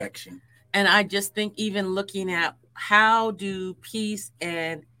Action. And I just think even looking at how do peace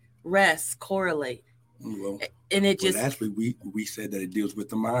and rest correlate? Well, And it well, just, last week we said that it deals with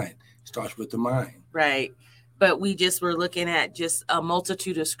the mind. It starts with the mind. right. But we just were looking at just a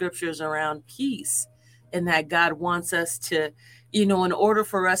multitude of scriptures around peace, and that God wants us to, in order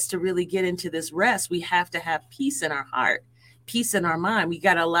for us to really get into this rest, we have to have peace in our heart, peace in our mind. We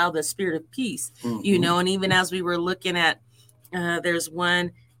got to allow the spirit of peace, and even as we were looking at, there's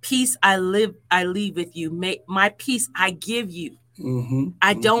one, peace I leave with you. My peace I give you.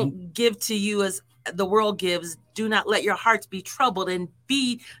 I don't give to you as the world gives. Do not let your hearts be troubled, and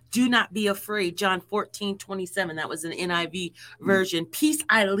do not be afraid. John 14:27. That was an NIV version. Peace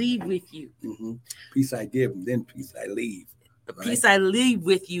I leave with you. Peace I give, and then peace I leave. Right? Peace I leave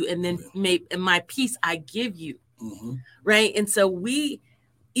with you, and then and my peace I give you. Right? And so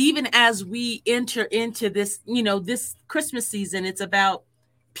even as we enter into this, this Christmas season, it's about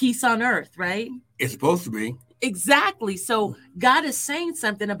peace on earth, right? It's supposed to be. Exactly. So God is saying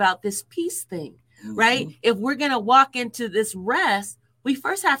something about this peace thing, right? If we're going to walk into this rest, we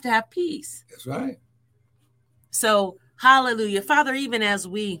first have to have peace. That's right. So, hallelujah. Father, even as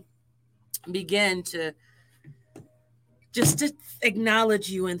we begin to just to acknowledge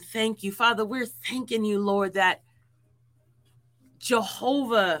you and thank you, Father, we're thanking you, Lord, that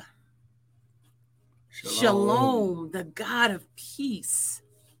Jehovah Shalom, the God of peace,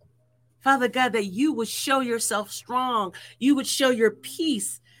 Father God, that you would show yourself strong. You would show your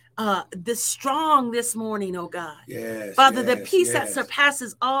peace strong this morning, oh God. Yes, Father, the peace that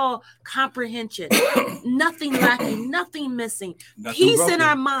surpasses all comprehension. Nothing lacking, nothing missing. Nothing peace broken. In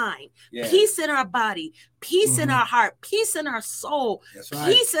our mind, peace in our body, peace in our heart, peace in our soul,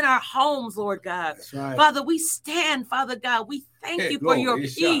 peace in our homes, Lord God. Right. Father, we stand, Father God. We thank you for your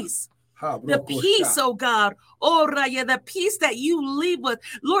peace. The peace, oh God, oh Raya, the peace that you leave with.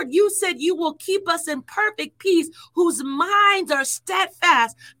 Lord, you said you will keep us in perfect peace, whose minds are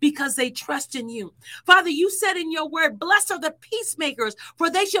steadfast because they trust in you. Father, you said in your word, blessed are the peacemakers, for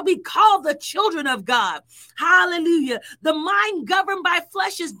they shall be called the children of God. Hallelujah. The mind governed by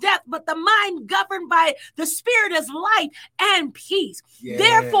flesh is death, but the mind governed by the spirit is life and peace. Yes.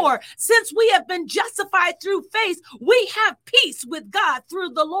 Therefore, since we have been justified through faith, we have peace with God through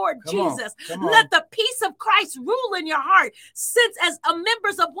the Lord Jesus. Let the peace of Christ rule in your heart, since as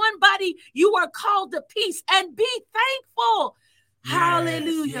members of one body, you are called to peace, and be thankful. Yes,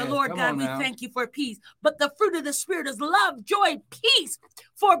 hallelujah, Lord God, we thank you for peace. But the fruit of the Spirit is love, joy, peace,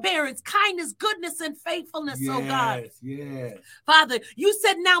 forbearance, kindness, goodness, and faithfulness, oh God. Yes. Father, you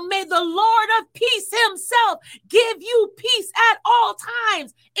said, now may the Lord of peace himself give you peace at all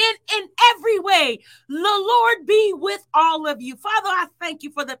times, in every way. The Lord be with all of you. Father, I thank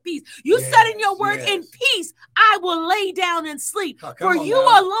you for the peace. You said in your word, in peace, I will lay down and sleep. For you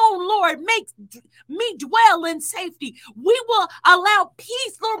alone, Lord, make me dwell in safety. We will allow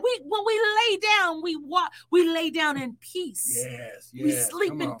peace, Lord. When we lay down, we lay down in peace. Yes. We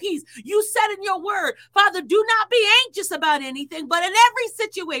sleep in peace. You said in your word, Father, do not be anxious about anything, but in every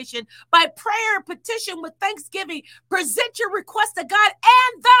situation, by prayer, petition, with thanksgiving, present your request to God,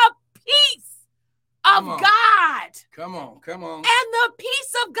 and the peace of God. Come on. And the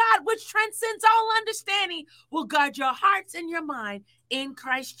peace of God, which transcends all understanding, will guard your hearts and your mind in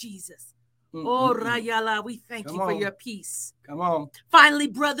Christ Jesus. Oh, Rayala, we thank you for your peace. Come on. Finally,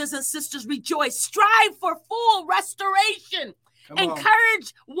 brothers and sisters, rejoice. Strive for full restoration.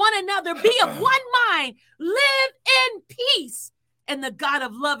 Encourage one another. Be of one mind. Live in peace. And the God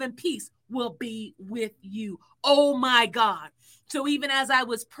of love and peace will be with you. Oh, my God. So even as I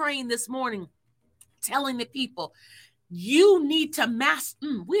was praying this morning, telling the people, you need to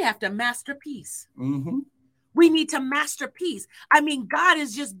we have to master peace. We need to master peace. I mean, God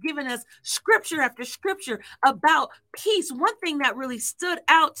has just given us scripture after scripture about peace. One thing that really stood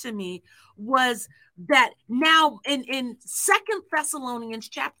out to me was that now in 2 Thessalonians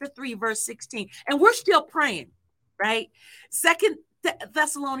chapter 3, verse 16, and we're still praying, right? 2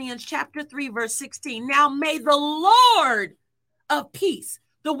 Thessalonians chapter 3, verse 16. Now may the Lord of peace,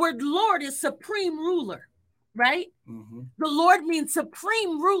 the word Lord is supreme ruler, right? The Lord means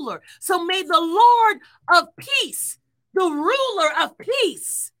supreme ruler. So may the Lord of peace, the ruler of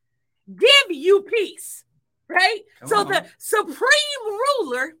peace, give you peace, right? The supreme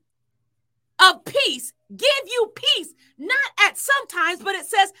ruler of peace give you peace, not at some times, but it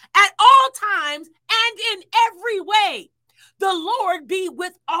says at all times and in every way. The Lord be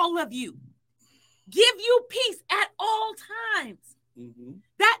with all of you. Give you peace at all times.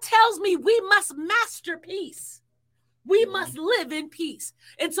 That tells me we must master peace. We must live in peace.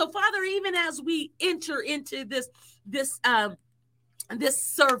 And so, Father, even as we enter into this this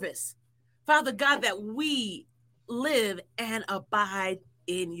service. Father God, that we live and abide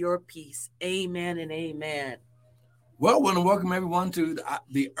in your peace. Amen and amen. Well, I want to welcome everyone to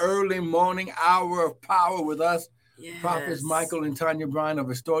the early morning hour of power with us, Prophets Michael and Tanya Bryan of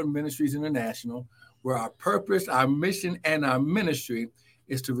Restored Ministries International, where our purpose, our mission, and our ministry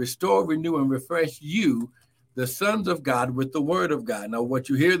is to restore, renew, and refresh you, the sons of God, with the word of God. Now, what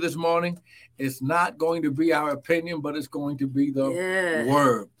you hear this morning is not going to be our opinion, but it's going to be the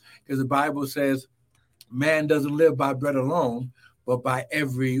word. Because the Bible says, man doesn't live by bread alone, but by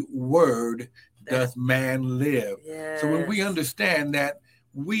every word does man live. So when we understand that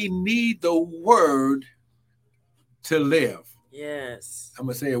we need the word to live. Yes. I'm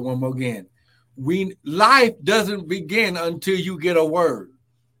going to say it one more again. Life doesn't begin until you get a word.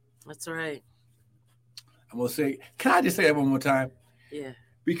 That's right. I'm going to say, can I just say that one more time? Yeah.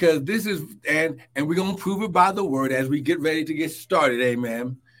 Because this is, and we're going to prove it by the word as we get ready to get started.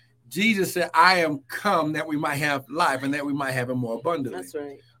 Amen. Jesus said, I am come that we might have life and that we might have it more abundantly. That's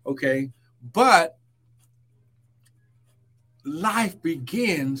right. Okay. But life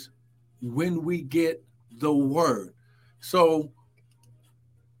begins when we get the word. So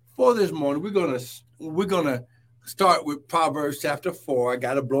for this morning, we're gonna start with Proverbs chapter 4. I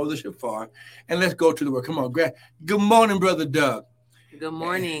gotta blow the shofar, and let's go to the word. Come on, good morning, Brother Doug. Good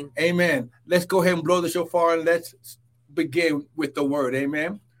morning. Amen. Let's go ahead and blow the shofar and let's begin with the word.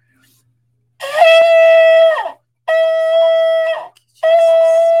 Amen.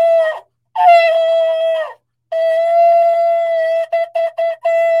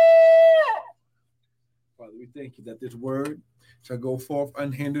 Father, we thank you that this word shall go forth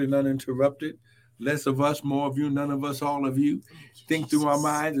unhindered and uninterrupted. Less of us, more of you, none of us, all of you. Think through our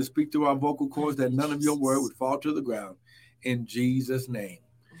minds and speak through our vocal cords that none of your word would fall to the ground. In Jesus' name.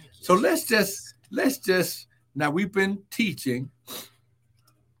 So let's just, now we've been teaching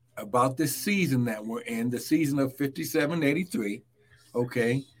about this season that we're in, the season of 5783,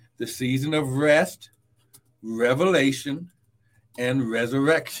 okay? The season of rest, revelation, and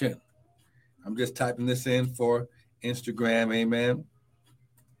resurrection. I'm just typing this in for Instagram, amen?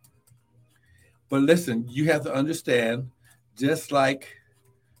 But listen, you have to understand, just like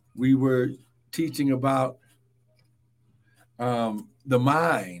we were teaching about the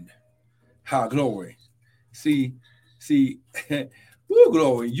mind, how glory. See, woo,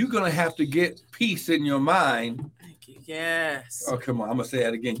 glory, you're going to have to get peace in your mind. Thank you. Yes. Oh, come on, I'm going to say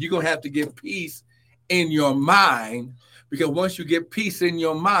that again. You're going to have to get peace in your mind, because once you get peace in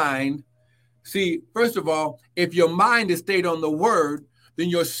your mind, see, first of all, if your mind is stayed on the word, then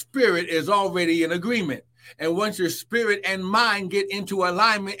your spirit is already in agreement. And once your spirit and mind get into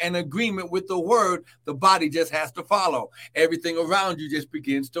alignment and agreement with the word, the body just has to follow. Everything around you just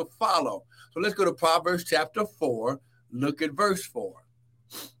begins to follow. So let's go to Proverbs chapter 4. Look at verse 4.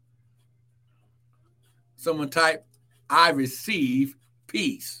 Someone type, I receive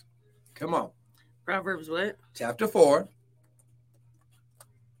peace. Come on. Proverbs what? Chapter 4.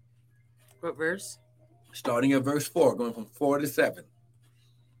 What verse? Starting at verse 4, going from 4 to 7.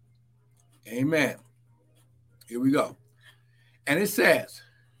 Amen. Here we go. And it says,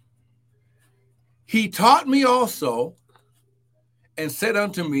 he taught me also and said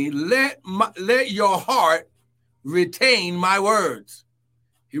unto me, let your heart retain my words.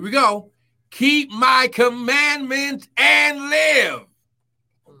 Here we go. Keep my commandments and live.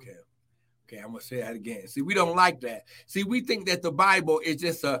 Okay, I'm going to say that again. See, we don't like that. See, we think that the Bible is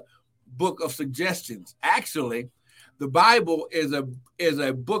just a book of suggestions. Actually, the Bible is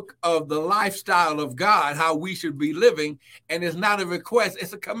a book of the lifestyle of God, how we should be living, and it's not a request,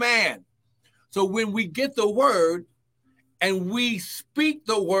 it's a command. So when we get the word and we speak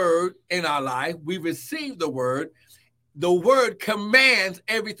the word in our life, we receive the word commands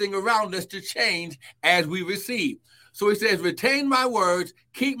everything around us to change as we receive. So he says, retain my words,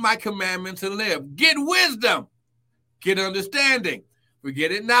 keep my commandments, and live. Get wisdom, get understanding.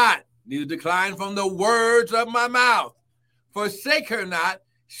 Forget it not, neither decline from the words of my mouth. Forsake her not,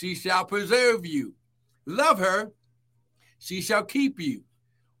 she shall preserve you. Love her, she shall keep you.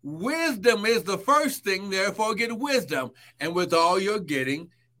 Wisdom is the first thing, therefore get wisdom. And with all you're getting,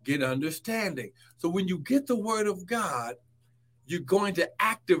 get understanding. So when you get the word of God, you're going to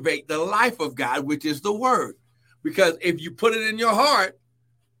activate the life of God, which is the word. Because if you put it in your heart,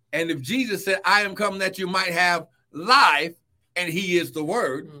 and if Jesus said, I am come that you might have life, and he is the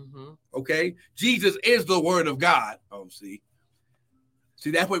word, okay? Jesus is the word of God. Oh, see,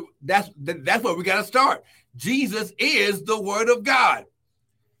 that's where we got to start. Jesus is the word of God.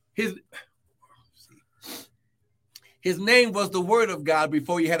 His name was the word of God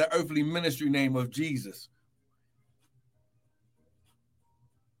before he had an earthly ministry name of Jesus.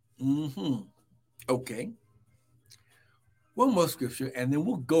 Mm-hmm. Okay. One more scripture, and then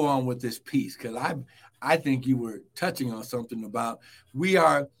we'll go on with this piece, because I think you were touching on something about we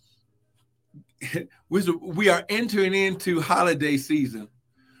are entering into holiday season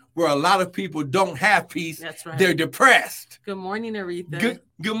where a lot of people don't have peace. That's right. They're depressed. Good morning, Aretha.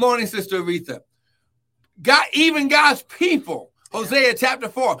 Good morning, Sister Aretha. Even God's people, Hosea chapter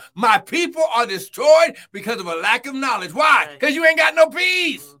 4, my people are destroyed because of a lack of knowledge. Why? Because you ain't got no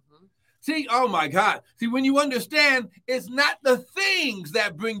peace. Mm-hmm. See, oh my God. See, when you understand it's not the things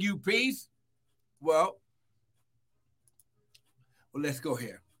that bring you peace, well, let's go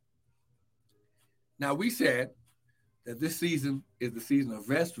here. Now, we said that this season is the season of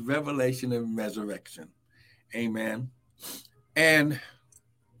rest, revelation, and resurrection. Amen. And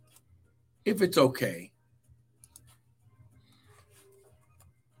if it's okay,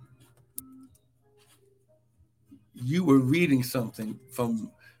 you were reading something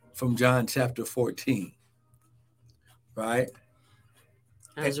from John chapter 14, right?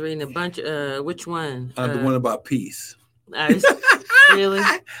 I was reading a bunch. Which one? The one about peace. Really?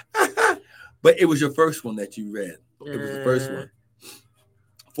 But it was your first one that you read. It was the first one.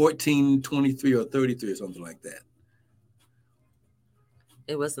 14:23 or 33 or something like that.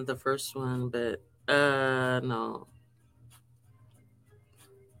 It wasn't the first one, but no.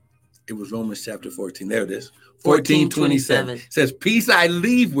 It was Romans chapter 14. There it is. 14:27. Says, peace I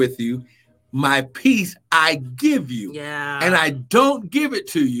leave with you, my peace I give you. Yeah. And I don't give it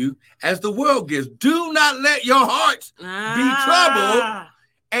to you as the world gives. Do not let your hearts be troubled,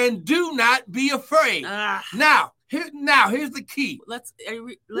 and do not be afraid. Now, here's the key. Let's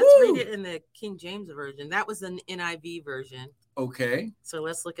read it in the King James Version. That was an NIV version. Okay. So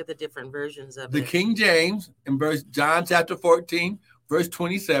let's look at the different versions of it. The King James in John chapter 14, verse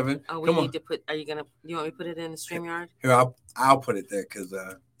 27. Oh, you want me to put it in the StreamYard? Here, I'll put it there because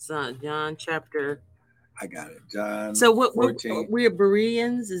so John chapter. I got it. John. So we're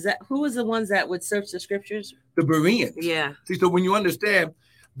Bereans? Is that who was the ones that would search the scriptures? The Bereans. Yeah. See, so when you understand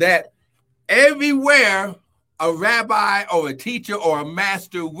that everywhere a rabbi or a teacher or a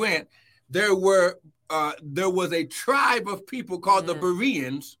master went, there was a tribe of people called the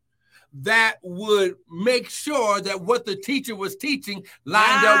Bereans that would make sure that what the teacher was teaching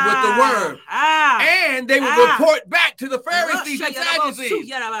lined up with the word. And they would report back to the Pharisees and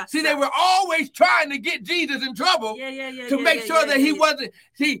Sadducees. See, they were always trying to get Jesus in trouble to make sure that he wasn't.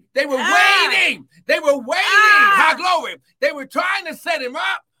 See, they were waiting. They were waiting. High glory. They were trying to set him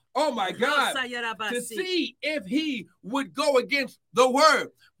up. Oh my God. To see if he would go against the word.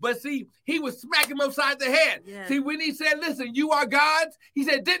 But see, he would smack him upside the head. Yeah. See, when he said, listen, you are gods, he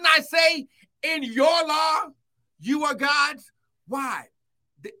said, didn't I say in your law, you are gods? Why?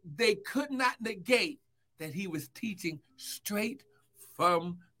 They could not negate that he was teaching straight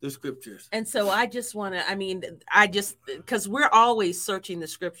from the scriptures. And so I just want to, because we're always searching the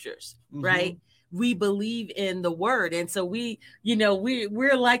scriptures, right? We believe in the word. And so we're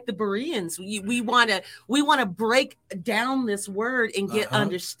like the Bereans. We want to break down this word and get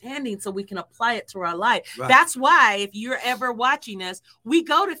understanding so we can apply it to our life. Right. That's why if you're ever watching us, we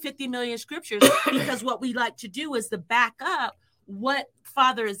go to 50 million scriptures because what we like to do is to back up what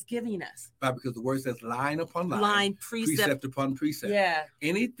Father is giving us. Right, because the word says line upon line, precept upon precept. Yeah.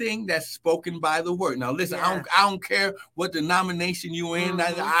 Anything that's spoken by the word. Now listen, I don't care what denomination you're in.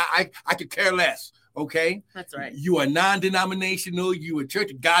 I could care less. Okay, that's right. You are non-denominational. You are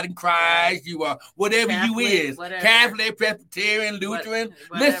Church of God in Christ. You are whatever Catholic, you is. Whatever. Catholic, Presbyterian, Lutheran.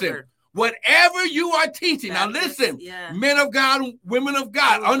 Listen, whatever you are teaching. Now listen, men of God, women of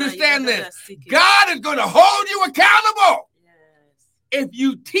God, understand this. God is going to hold you accountable if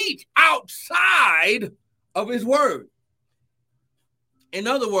you teach outside of his word. In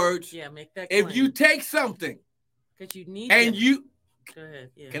other words, make that if you take something because you need and you go ahead.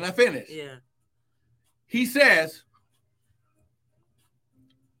 Yeah. Can I finish? Yeah. He says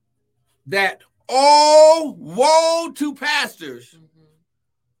that, oh, woe to pastors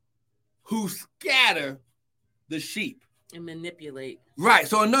who scatter the sheep. And manipulate. Right.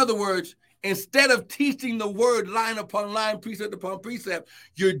 So in other words, instead of teaching the word line upon line, precept upon precept,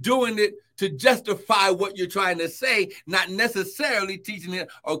 you're doing it to justify what you're trying to say, not necessarily teaching it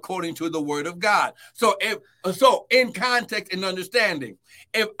according to the word of God. So in context and understanding,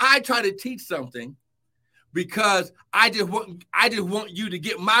 if I try to teach something because I just want you to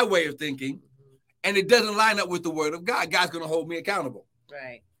get my way of thinking, and it doesn't line up with the word of God, God's going to hold me accountable.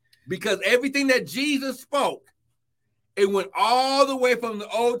 Right. Because everything that Jesus spoke, it went all the way from the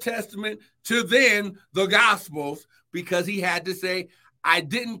Old Testament to then the Gospels, because he had to say, I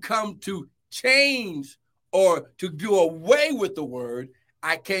didn't come to change or to do away with the word.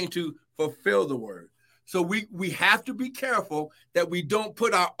 I came to fulfill the word. So we have to be careful that we don't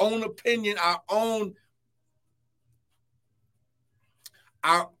put our own opinion, our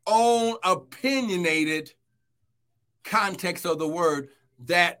own opinionated context of the word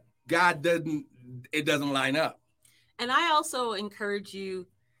that God doesn't line up. And I also encourage you,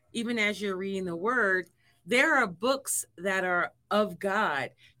 even as you're reading the word, there are books that are of God,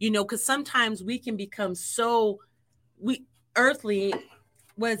 because sometimes we can become so earthly.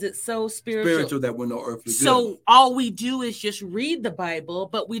 Was it so spiritual that we're no earthly good. So all we do is just read the Bible,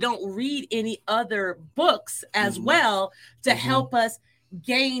 but we don't read any other books as well to help us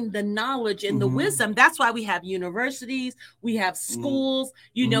gain the knowledge and the wisdom. That's why we have universities, we have schools,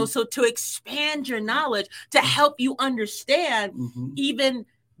 so to expand your knowledge, to help you understand even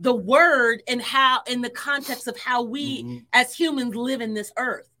the word and how, in the context of how we as humans live in this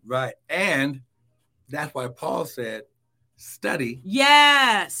earth. Right. And that's why Paul said, study.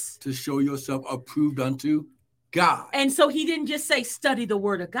 Yes. To show yourself approved unto God. And so he didn't just say study the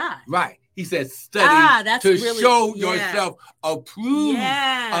word of God. Right. He said study to show yourself approved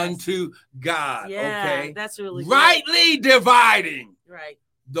unto God. Yeah, okay. That's really rightly good. Dividing right.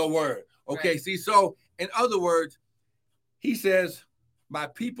 the word. Okay. Right. See, so in other words, he says, my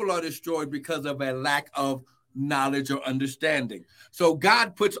people are destroyed because of a lack of knowledge or understanding. So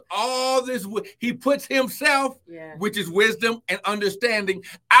God puts all this, he puts himself, which is wisdom and understanding,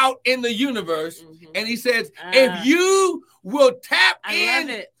 out in the universe. And he says, if you will tap in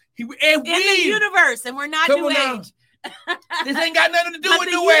the universe, and we're not new age. This ain't got nothing to do with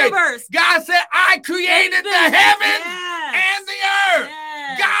new age. God said, I created the heavens and the earth.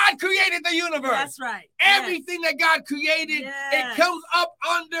 God created the universe. That's right. Everything that God created, it comes up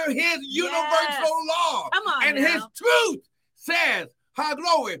under his universal law. Come on and now. His truth says,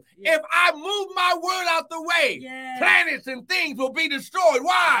 glory. If I move my word out the way, planets and things will be destroyed.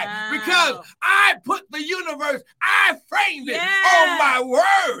 Why? Wow. Because I put the universe, I framed it on my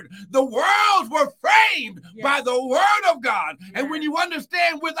word. The worlds were framed by the word of God. And when you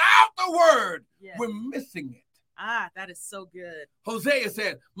understand without the word, we're missing it. That is so good. Hosea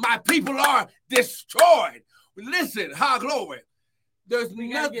said, my people are destroyed. Listen, glory.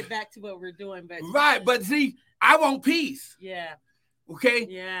 We gotta get back to what we're doing, but see, I want peace. Yeah. Okay?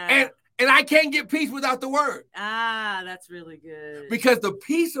 Yeah. And I can't get peace without the word. That's really good. Because the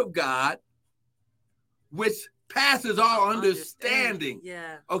peace of God, which passes all understanding.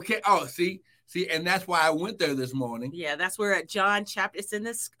 Yeah. Okay. See, and that's why I went there this morning. Yeah, that's where at John chapter, it's in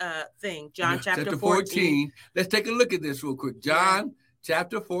this thing, John chapter 14. Let's take a look at this real quick. John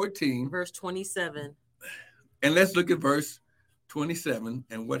chapter 14. Verse 27. And let's look at verse 27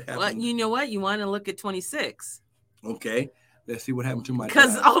 and what happened. Well, you know what? You want to look at 26. Okay. Let's see what happened to my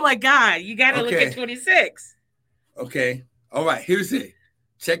Because, oh my God, you got to look at 26. Okay. All right. Here's it.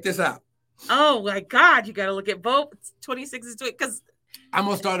 Check this out. Oh my God, you got to look at both 26 and 20. Because I'm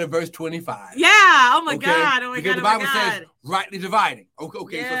going to start at verse 25. Yeah. Oh my God. Oh my because God. the Bible says rightly dividing.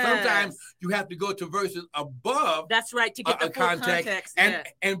 Okay. Yes. So sometimes you have to go to verses above. That's right. To get the full context.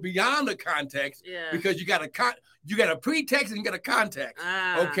 And beyond the context. Yeah. Because you got a pretext and you got a context.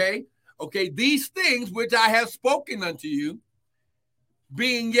 Okay. These things which I have spoken unto you,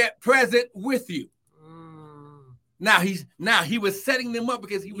 being yet present with you. Now he was setting them up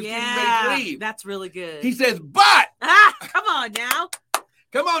because he was getting ready to leave. That's really good. He says, but come on now.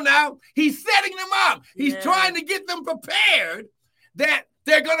 Come on now. He's setting them up. He's trying to get them prepared that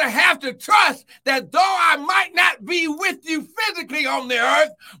they're going to have to trust that though I might not be with you physically on the earth,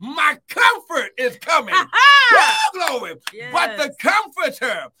 my comfort is coming. Woo, glory. Yes. But the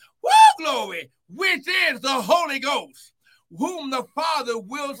comforter, woo, glory, which is the Holy Ghost, whom the Father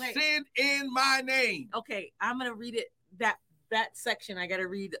will send in my name. Okay, I'm going to read it. That section I got to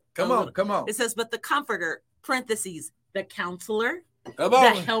read. Come on. It says, but the comforter, parentheses, the counselor, come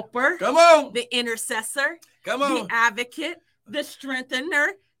on, the helper, come on, the intercessor, come on, the advocate, the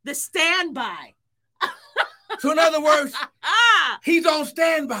strengthener, the standby. So in other words, he's on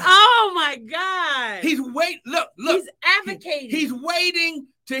standby. Oh my God. He's Look. He's advocating. He's waiting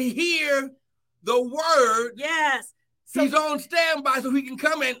to hear the word. Yes. So he's on standby so he can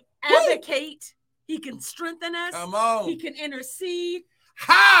come and advocate. He can strengthen us. Come on. He can intercede.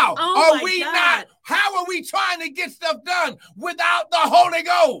 How are we trying to get stuff done without the Holy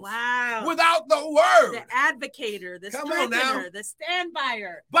Ghost? Wow. Without the word. The advocator, the strengthener, the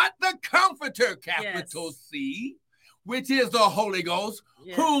standbyer. But the comforter, capital C, which is the Holy Ghost,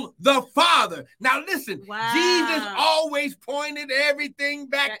 whom the Father. Now listen, Jesus always pointed everything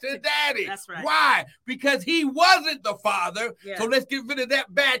back to Daddy. That's right. Why? Because he wasn't the Father. So let's get rid of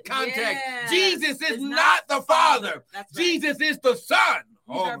that bad context. Jesus is not the Father. That's right. Jesus is the Son.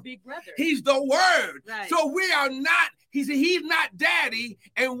 He's our big brother. He's the Word. Right. So we are not, he's not daddy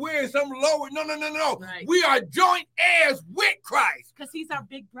and we're some lower. No. Right. We are joint heirs with Christ. Because he's our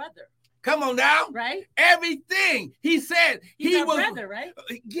big brother. Come on now. Right? Everything. He said he's our brother, right?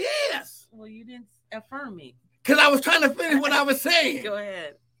 Yes. Well, you didn't affirm me. Because I was trying to finish what I was saying. Go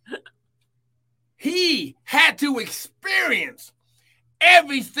ahead. He had to experience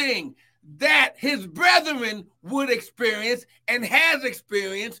everything that his brethren would experience and has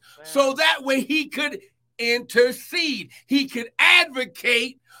experienced, so that way he could intercede. He could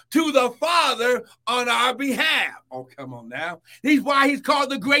advocate to the Father on our behalf. Oh, come on now. He's why he's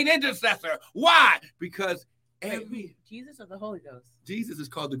called the great intercessor. Why? Because Jesus or the Holy Ghost? Jesus is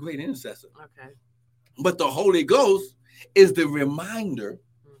called the great intercessor. Okay. But the Holy Ghost is the reminder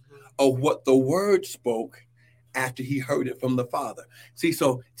of what the Word spoke after he heard it from the Father. See,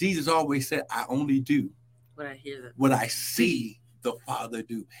 so Jesus always said, I only do what I see the Father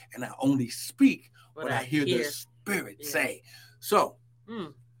do, and I only speak what I hear the Spirit say. So,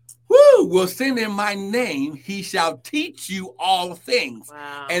 will send in my name, he shall teach you all things,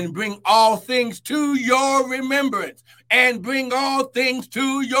 and bring all things to your remembrance,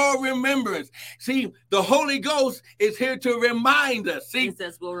 See, the Holy Ghost is here to remind us. See, he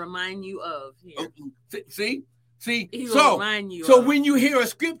says, will remind you of. See, he will remind you. So when you hear a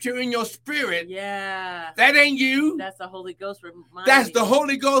scripture in your spirit, that ain't you. That's the Holy Ghost reminding. That's the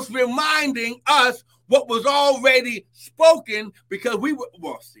Holy Ghost reminding us what was already spoken, because we were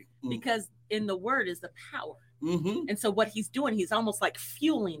because in the Word is the power. And so what he's doing, he's almost like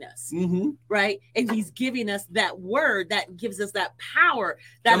fueling us, right? And he's giving us that word that gives us that power,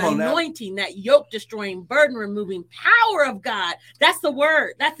 that anointing, that yoke destroying, burden removing power of God. That's the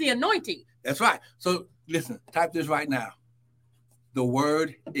word. That's the anointing. That's right. So listen, type this right now. The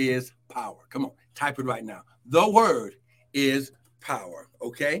Word is power. Come on, type it right now. The Word is power.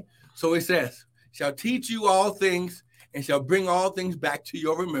 Okay. So it says, shall teach you all things and shall bring all things back to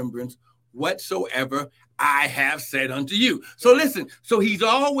your remembrance, whatsoever I have said unto you. So listen, so he's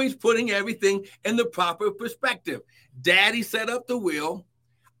always putting everything in the proper perspective. Daddy set up the will.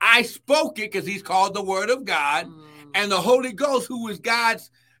 I spoke it because he's called the Word of God. And the Holy Ghost, who is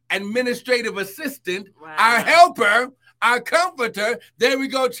God's administrative assistant, our helper, our comforter. There we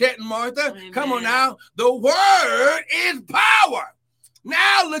go, Chet and Martha. Amen. Come on now. The Word is power.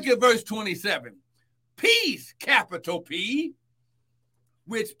 Now look at verse 27. Peace, capital P,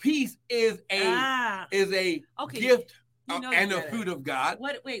 which peace is a gift and a fruit of God.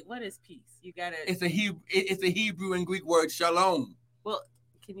 What is peace? You got it. It's a Hebrew and Greek word, shalom. Well,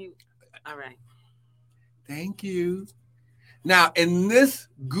 can you? All right. Thank you. Now, in this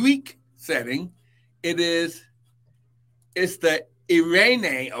Greek setting, it's the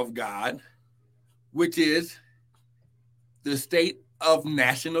eirene of God, which is the state of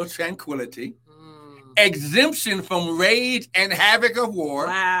national tranquility, exemption from rage and havoc of war.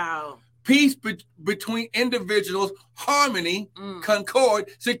 Wow. Peace between individuals, harmony,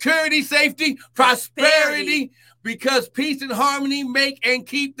 concord, security, safety, prosperity, because peace and harmony make and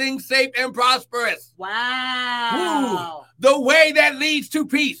keep things safe and prosperous. Wow. Woo. The way that leads to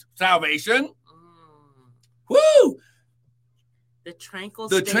peace, salvation. Woo. The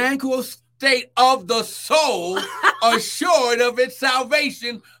tranquil state of the soul, assured of its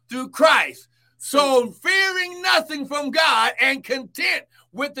salvation through Christ. So fearing nothing from God and content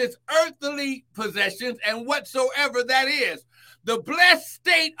with its earthly possessions and whatsoever that is, the blessed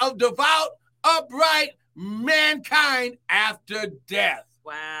state of devout, upright mankind after death.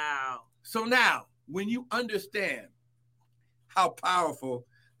 Wow. So now, when you understand how powerful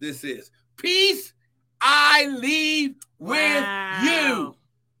this is, peace I leave with you.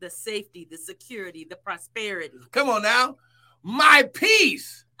 The safety, the security, the prosperity. Come on now. My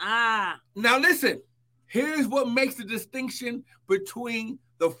peace. Now listen, here's what makes the distinction between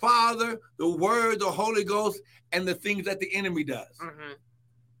the Father, the Word, the Holy Ghost, and the things that the enemy does.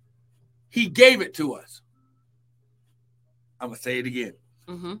 He gave it to us. I'm going to say it again.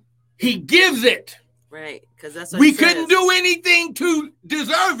 He gives it. Right, because that's what we couldn't do anything to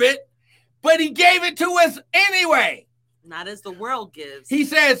deserve it, but he gave it to us anyway. Not as the world gives. He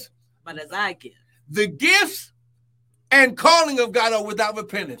says, but as I give. The gifts and calling of God are without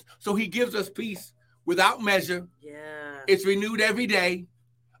repentance. So he gives us peace without measure. Yeah. It's renewed every day.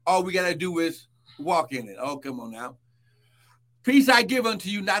 All we got to do is walk in it. Oh, come on now. Peace I give unto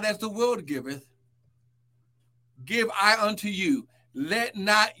you, not as the world giveth. Give I unto you. Let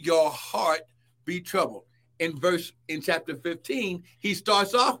not your heart be troubled. In chapter 15, he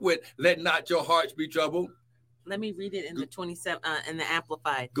starts off with, let not your hearts be troubled. Let me read it in the 27 in the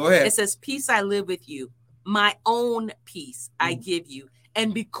Amplified. Go ahead. It says, peace I live with you. My own peace I give you,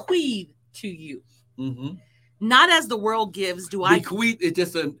 and bequeath to you. Mm-hmm. Not as the world gives, do I. Bequeath is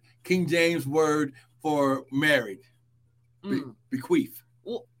just a King James word for married. Bequeath.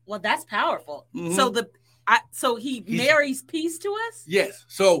 Well, that's powerful. Mm-hmm. So He's marries peace to us? Yes.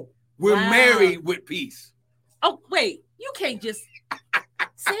 So we're married with peace. Oh, wait. You can't just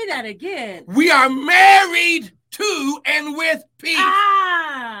say that again. We are married to and with peace.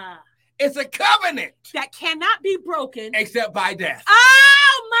 It's a covenant that cannot be broken except by death.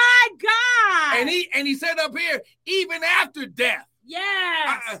 Oh my God! And he said up here, even after death,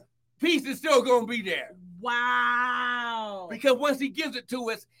 yes, peace is still going to be there. Wow! Because once he gives it to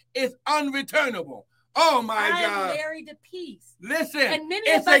us, it's unreturnable. Oh my God! I'm married to peace. Listen, and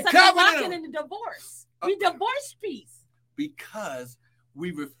many of us are walking in a divorce. We divorced peace because we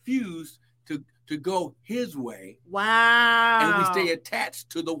refuse to go his way. Wow. And we stay attached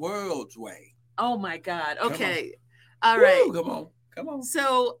to the world's way. Oh my God. Okay. All right. Woo, come on.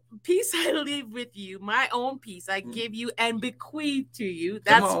 So peace I leave with you, my own peace I give you and bequeath to you.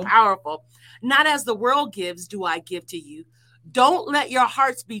 That's powerful. Not as the world gives, do I give to you. Don't let your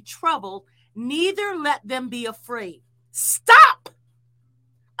hearts be troubled, neither let them be afraid. Stop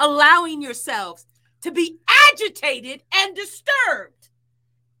allowing yourselves to be agitated and disturbed.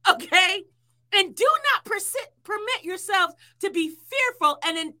 Okay? And do not permit yourselves to be fearful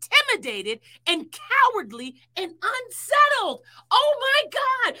and intimidated and cowardly and unsettled. Oh my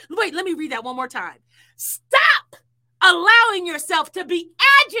God. Wait, let me read that one more time. Stop allowing yourself to be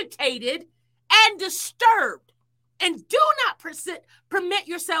agitated and disturbed. And do not permit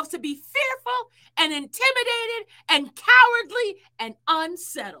yourselves to be fearful and intimidated and cowardly and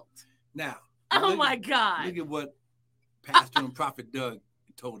unsettled. Now, my God. Look at what Pastor and Prophet Doug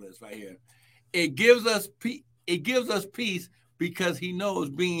told us right here. It gives us peace because he knows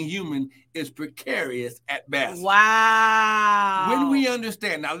being human is precarious at best. Wow. When we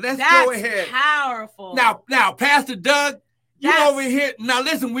understand. Now, let's go ahead. That's powerful. Now, Pastor Doug, you over here. Now,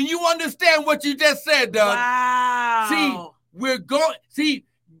 listen, when you understand what you just said, Doug. Wow. See,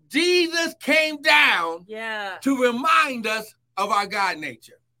 Jesus came down to remind us of our God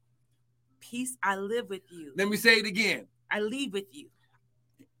nature. Peace, I live with you. Let me say it again. I leave with you.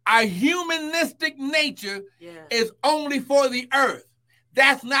 Our humanistic nature is only for the earth.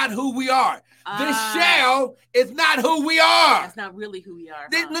 That's not who we are. This shell is not who we are. That's not really who we are.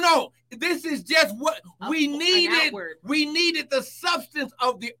 No. This is just what we needed. We needed the substance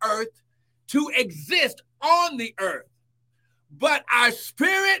of the earth to exist on the earth. But our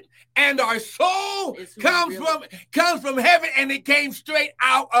spirit and our soul comes from heaven, and it came straight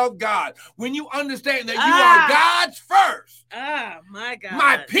out of God. When you understand that you are God's first. My God.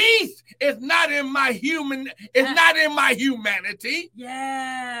 My peace is not in my not in my humanity.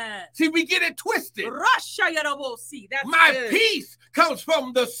 Yeah. See, we get it twisted. That's my good. Peace comes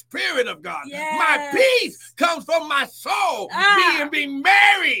from the Spirit of God. Yes. My peace comes from my soul being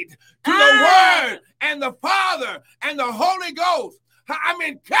married to the Word and the Father and the Holy Ghost. I'm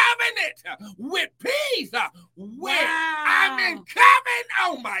in covenant with peace. I'm in covenant.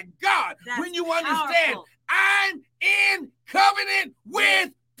 Oh my God. That's when you understand, powerful. I'm in covenant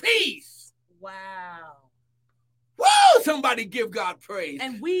with peace. Wow. Whoa, somebody give God praise.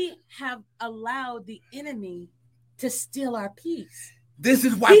 And we have allowed the enemy to steal our peace. This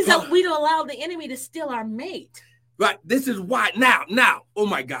is why we don't allow the enemy to steal our mate. Right. This is why now, oh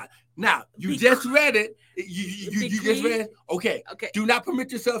my God. Now, you just read it. You just read it. Okay. Do not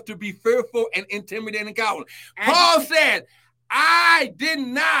permit yourself to be fearful and intimidated and cowardly. Paul said, I did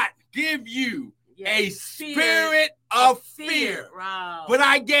not give you a spirit of fear. Wow. But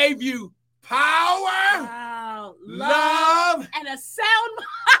I gave you power, love, and a sound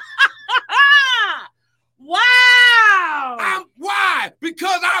mind. Wow. Why?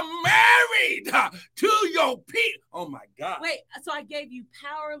 Because I'm married to your people. Oh my God. Wait, so I gave you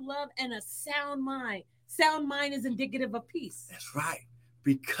power, love, and a sound mind. Sound mind is indicative of peace. That's right.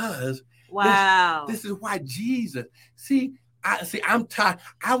 Because this is why Jesus. I'm tired.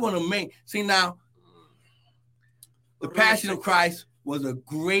 I want to make. See now, the Passion of Christ was a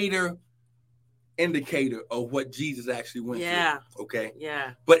greater indicator of what Jesus actually went through. Okay.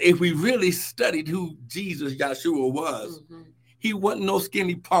 Yeah. But if we really studied who Jesus Yeshua was, he wasn't no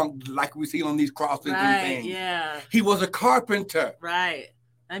skinny punk like we see on these crosses and things. Yeah. He was a carpenter. Right.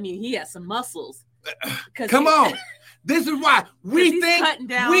 I mean, he had some muscles. Come on. This is why we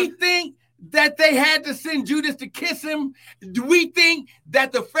think that they had to send Judas to kiss him? Do we think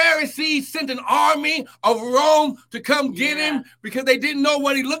that the Pharisees sent an army of Rome to come get him because they didn't know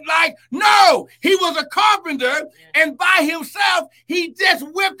what he looked like? No, he was a carpenter, and by himself, he just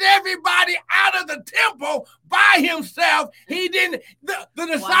whipped everybody out of the temple by himself. He didn't, the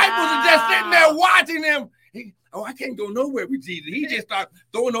disciples are just sitting there watching him. I can't go nowhere with Jesus. He just started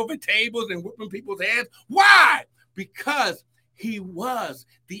throwing over tables and whipping people's heads. Why? Because he was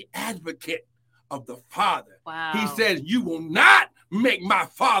the advocate of the Father. Wow. He said, you will not make my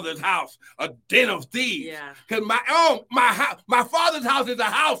Father's house a den of thieves. Because my Father's house is a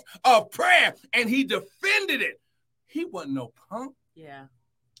house of prayer, and he defended it. He wasn't no punk. Yeah.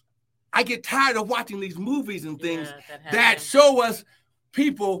 I get tired of watching these movies and things that show us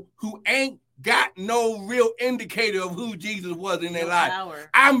people who ain't got no real indicator of who Jesus was in their life.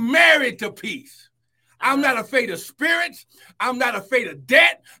 I'm married to peace. I'm not afraid of spirits. I'm not afraid of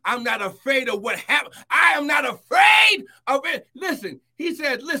debt. I'm not afraid of what happened. I am not afraid of it. Listen, he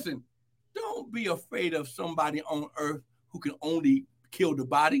said, listen, don't be afraid of somebody on earth who can only kill the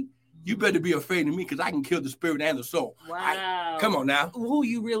body. You better be afraid of me because I can kill the spirit and the soul. Wow. Come on now. Who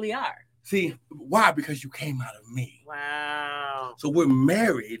you really are. See, why? Because you came out of me. Wow. So we're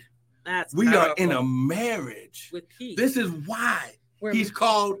married. We powerful. Are in a marriage. With peace. This is why he's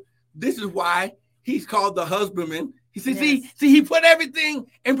called the husbandman. He said, see, he put everything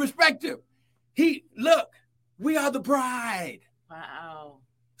in perspective. Look, we are the bride. Wow.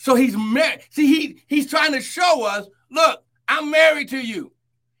 So he's married. See, he's trying to show us, look, I'm married to you.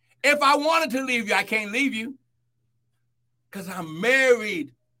 If I wanted to leave you, I can't leave you because I'm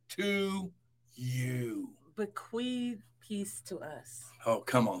married to you. Bequeath peace to us. Oh,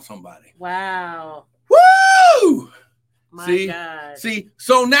 come on, somebody. Wow. Woo! My God. See,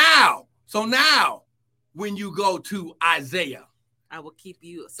 so now, when you go to Isaiah, I will keep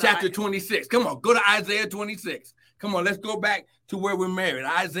you. Chapter 26. Come on, go to Isaiah 26. Come on, let's go back to where we're married.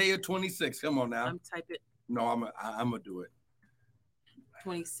 Isaiah 26. Come on now. I'm typing. No, I'm gonna do it.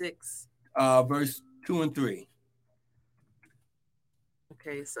 26. Verse 2 and 3.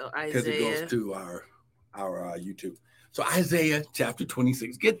 Okay, so Isaiah. Because it goes to our YouTube. So Isaiah chapter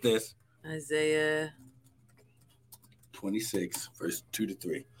 26. Get this. Isaiah 26, verse 2 to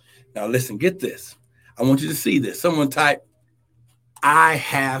 3. Now listen, get this. I want you to see this. Someone type, I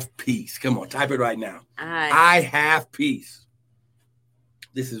have peace. Come on, type it right now. I have peace.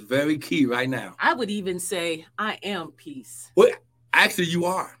 This is very key right now. I would even say I am peace. Well, actually, you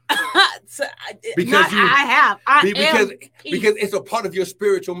are. Because I have. I am peace. Because it's a part of your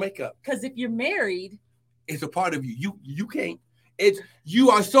spiritual makeup. Because if you're married, it's a part of you. You can't.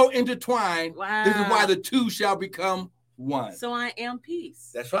 You are so intertwined. Wow. This is why the two shall become one. So I am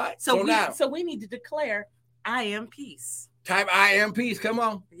peace. That's right. So we need to declare I am peace. Type I am peace. Come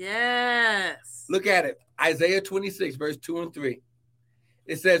on. Yes. Look at it. Isaiah 26, verse 2 and 3.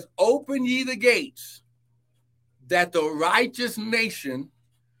 It says, open ye the gates, that the righteous nation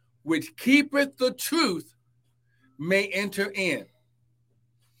which keepeth the truth may enter in.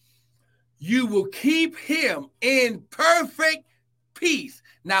 You will keep him in perfect peace.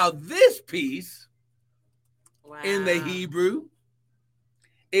 Now, this peace in the Hebrew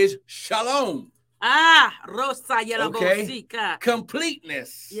is shalom. Okay.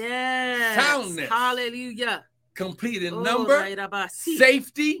 Completeness. Yes. Soundness. Hallelujah. Complete in number,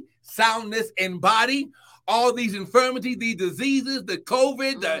 safety, soundness in body, all these infirmities, these diseases, the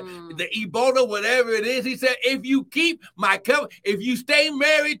COVID, the Ebola, whatever it is. He said, if you keep my covenant, if you stay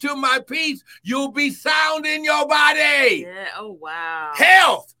married to my peace, you'll be sound in your body. Yeah. Oh, wow.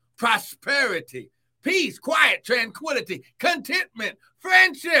 Health, prosperity, peace, quiet, tranquility, contentment,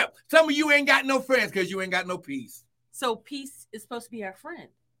 friendship. Some of you ain't got no friends because you ain't got no peace. So peace is supposed to be our friend.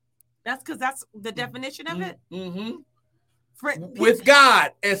 That's because that's the definition of it. Mm-hmm. With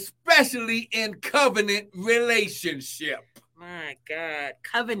God, especially in covenant relationship. My God.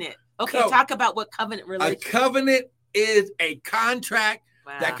 Covenant. Okay, talk about what covenant relationship. A covenant is a contract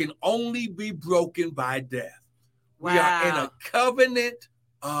that can only be broken by death. Wow. We are in a covenant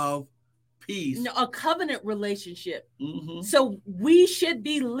of peace. No, a covenant relationship. Mm-hmm. So we should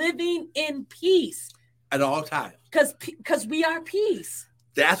be living in peace. At all times. Because we are peace.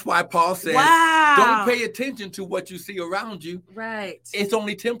 That's why Paul said, don't pay attention to what you see around you. Right. It's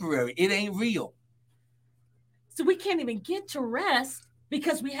only temporary. It ain't real. So we can't even get to rest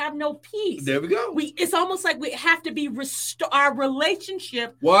because we have no peace. There we go. It's almost like we have to be our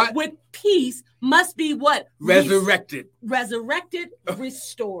relationship with peace must be what? Resurrected. Resurrected,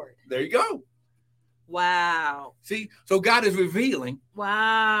 restored. There you go. Wow. See, so God is revealing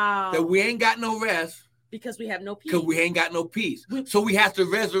that we ain't got no rest Because we have no peace. Because we ain't got no peace. So we have to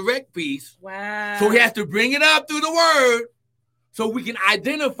resurrect peace. Wow. So we have to bring it up through the word so we can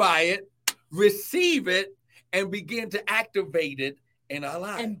identify it, receive it, and begin to activate it in our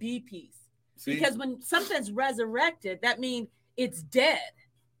lives. And be peace. See? Because when something's resurrected, that means it's dead.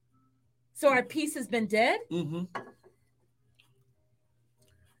 So our peace has been dead? Mm-hmm.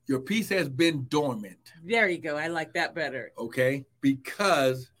 Your peace has been dormant. There you go. I like that better. Okay?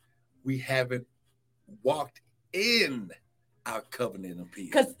 Because we haven't walked in our covenant of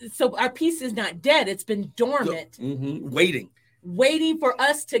peace. So our peace is not dead. It's been dormant. Waiting for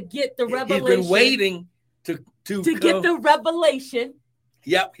us to get the revelation. He's been waiting to get the revelation.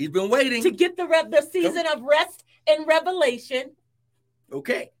 Yep, he's been waiting. To get the season of rest and revelation.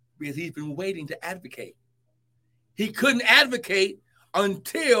 Okay, because he's been waiting to advocate. He couldn't advocate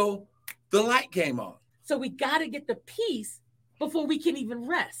until the light came on. So we got to get the peace before we can even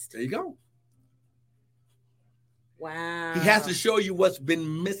rest. There you go. Wow. He has to show you what's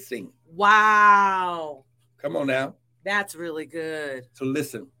been missing. Wow. Come on now. That's really good. So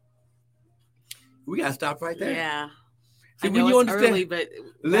listen. We got to stop right there. Yeah. See, I know when you it's understand, early, but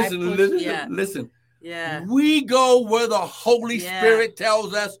listen. Yeah. We go where the Holy Spirit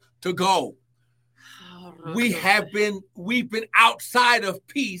tells us to go. We've been outside of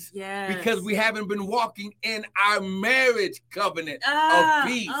peace because we haven't been walking in our marriage covenant of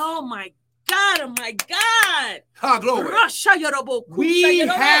peace. Oh my God, oh my God. Glory. We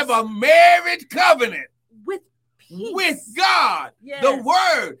have a marriage covenant with peace. With God, the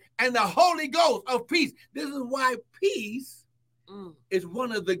Word, and the Holy Ghost of peace. This is why peace is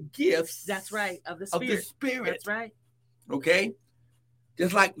one of the gifts. That's right, of the Spirit. That's right. Okay?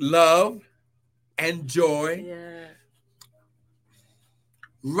 Just like love and joy. Yeah.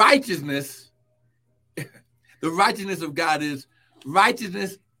 Righteousness. The righteousness of God is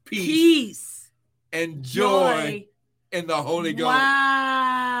righteousness, peace, and joy in the Holy Ghost.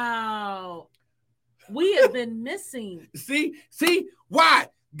 Wow. We have been missing. See why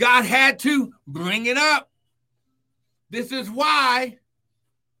God had to bring it up. This is why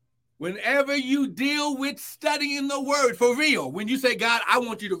whenever you deal with studying the word, for real, when you say, God, I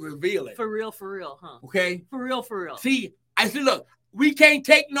want you to reveal it. For real, huh? Okay? For real. See, I said, look, we can't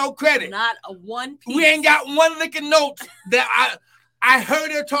take no credit. Not a one piece. We ain't got one lick of notes that I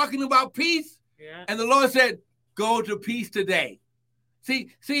heard her talking about peace. Yeah. And the Lord said, go to peace today. See,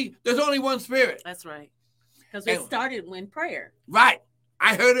 there's only one Spirit. That's right. Because it started in prayer. Right.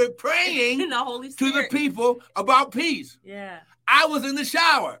 I heard her praying in the Holy Spirit to the people about peace. Yeah. I was in the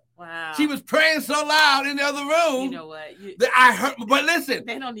shower. Wow. She was praying so loud in the other room. You know what? That I heard, but listen,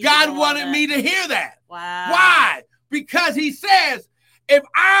 God wanted me to hear that. Wow. Why? Because he says, if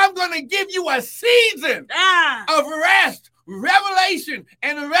I'm going to give you a season of rest, revelation,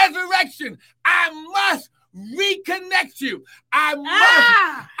 and resurrection, I must reconnect you. I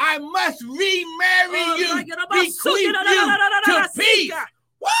must remarry you, bequeath you to peace.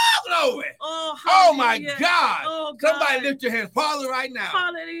 Wow, glory. Oh my God. Oh, God. Somebody lift your hands. Father, right now.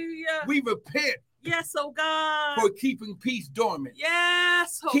 Hallelujah. We repent. Yes, oh God. For keeping peace dormant.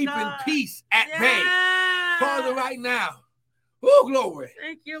 Yes, oh keeping God. Peace at bay. Father, right now. Oh, glory.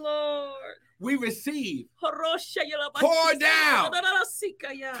 Thank you, Lord. We receive. Pour down.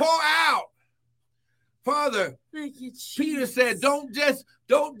 Pour out. Father, thank you, Jesus. Peter said, don't just,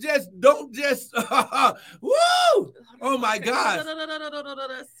 woo! Oh my God.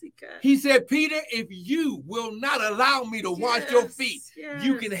 He said, Peter, if you will not allow me to wash your feet,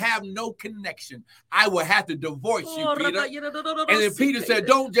 you can have no connection. I will have to divorce you, Peter. And then Peter said,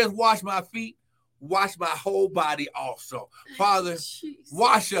 don't just wash my feet, wash my whole body also. Father,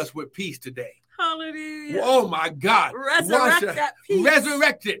 wash us with peace today. Hallelujah. Oh my God. Resurrect that peace.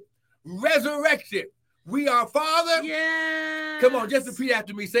 Resurrect it. We are, Father. Yeah. Come on, just repeat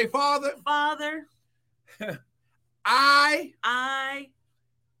after me. Say, Father. Father. I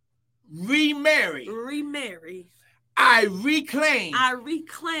remarry. I reclaim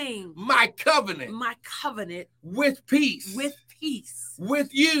my covenant with peace. With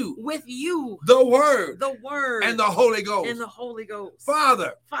you. The word. And the Holy Ghost.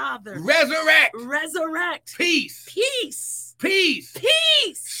 Father. Resurrect. Peace.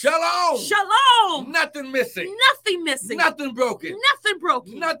 Shalom. Nothing missing. Nothing broken.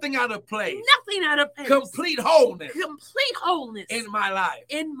 Nothing out of place. Complete wholeness. In my life.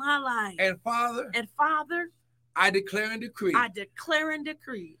 And Father. I declare and decree.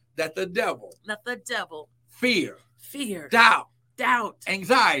 That the devil. Fear. Doubt.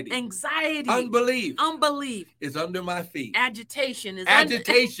 Anxiety. Unbelief. Is under my feet. Agitation is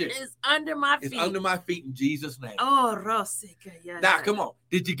under my feet. It's under my feet in Jesus' name. Oh, Rosika. Now, come on.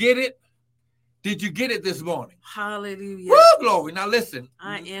 Did you get it? Did you get it this morning? Hallelujah. Woo, glory. Now listen.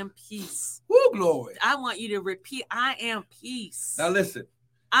 I am peace. Woo, glory. I want you to repeat, I am peace. Now listen.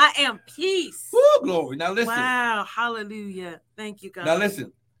 I am peace. Woo, glory. Now listen. Wow. Hallelujah. Thank you, God. Now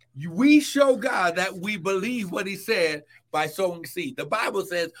listen. We show God that we believe what he said by sowing seed. The Bible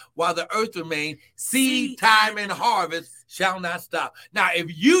says, while the earth remains, seed time and harvest shall not stop. Now, if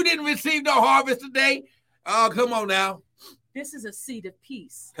you didn't receive no harvest today, oh, come on now. This is a seed of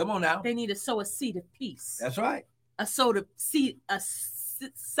peace. Come on now. They need to sow a seed of peace. That's right. Sow a seed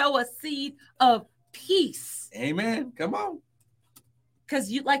of peace. Amen. Come on. Because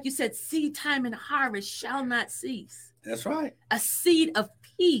like you said, seed time and harvest shall not cease. That's right. A seed of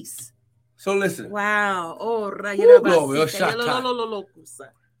peace. So listen. Wow. Oh, listen.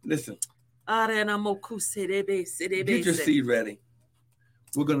 Get your seed ready.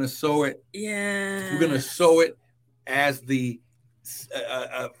 We're going to sow it. Yeah. We're going to sow it as the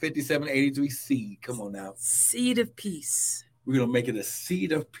 5783 seed. Come on now. Seed of peace. We're going to make it a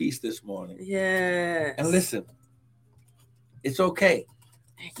seed of peace this morning. Yes. And listen. It's okay.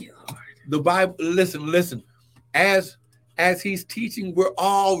 Thank you, Lord. The Bible, listen. As he's teaching, we're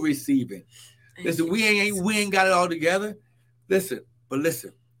all receiving. Listen, we ain't got it all together. Listen,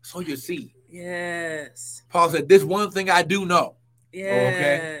 sow your seed. Yes. Paul said, this one thing I do know. Yes.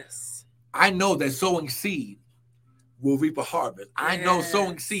 Okay. I know that sowing seed will reap a harvest. Yes. I know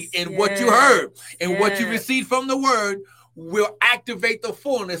sowing seed in what you heard and what you received from the word will activate the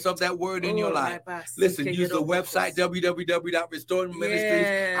fullness of that word in your life. Listen, use the website,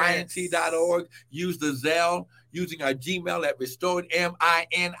 www.restoredministriesint.org. Use the Zelle, using our Gmail at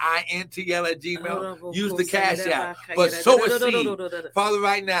restoredminintl@gmail. Use the Cash App. But sow a seed. Father,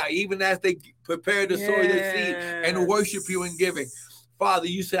 right now, even as they prepare to sow their seed and worship you in giving, Father,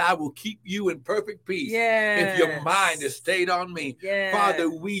 you said, I will keep you in perfect peace if your mind is stayed on me. Father,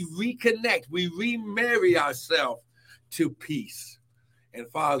 we reconnect, we remarry ourselves to peace. And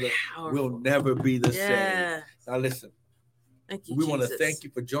Father, we'll never be the same. Now listen, thank you, we want to thank you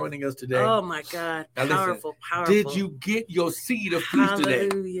for joining us today. Oh my God, now powerful. Did you get your seed of peace today?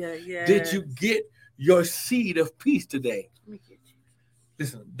 Yes. Did you get your seed of peace today?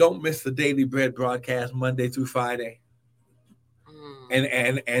 Listen, don't miss the Daily Bread broadcast Monday through Friday.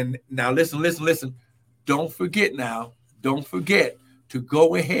 And now listen. Don't forget to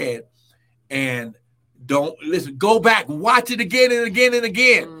go ahead and go back, watch it again and again and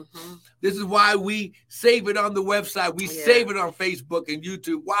again. Mm-hmm. This is why we save it on the website. We save it on Facebook and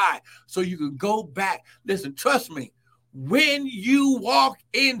YouTube. Why? So you can go back. Listen, trust me, when you walk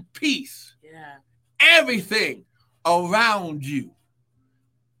in peace, everything around you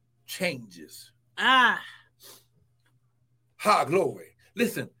changes. Glory.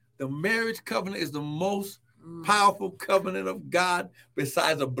 Listen, the marriage covenant is the most powerful covenant of God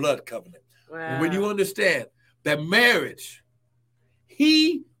besides a blood covenant. Wow. When you understand that marriage,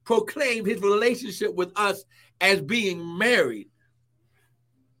 he proclaimed his relationship with us as being married.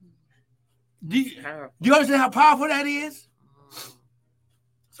 Do you understand how powerful that is?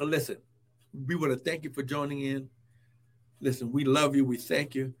 So listen, we want to thank you for joining in. Listen, we love you. We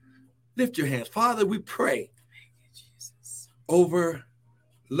thank you. Lift your hands. Father, we pray over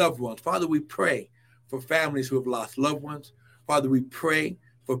loved ones. Father, we pray for families who have lost loved ones. Father, we pray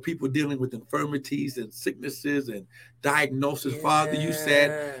for people dealing with infirmities and sicknesses and diagnosis. Father, you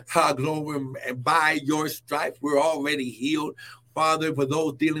said, glory, and by your stripes, we're already healed. Father, for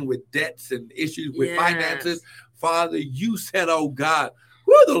those dealing with debts and issues with finances, Father, you said, oh God,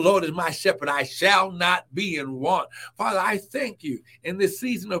 the Lord is my shepherd, I shall not be in want. Father, I thank you. In this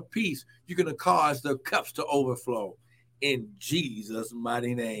season of peace, you're going to cause the cups to overflow in Jesus'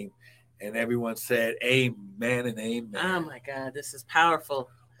 mighty name. And everyone said, amen and amen. Oh, my God. This is powerful.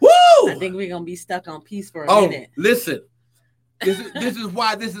 Woo! I think we're going to be stuck on peace for a minute. Listen. This is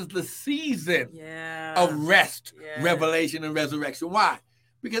why this is the season of rest, revelation, and resurrection. Why?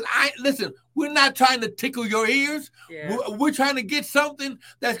 Because we're not trying to tickle your ears. We're trying to get something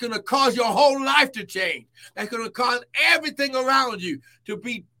that's going to cause your whole life to change. That's going to cause everything around you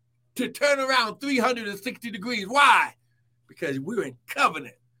to turn around 360 degrees. Why? Because we're in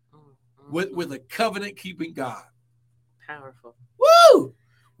covenant with a covenant-keeping God. Powerful. Woo!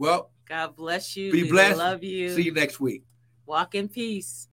 Well, God bless you. Be blessed. We love you. See you next week. Walk in peace.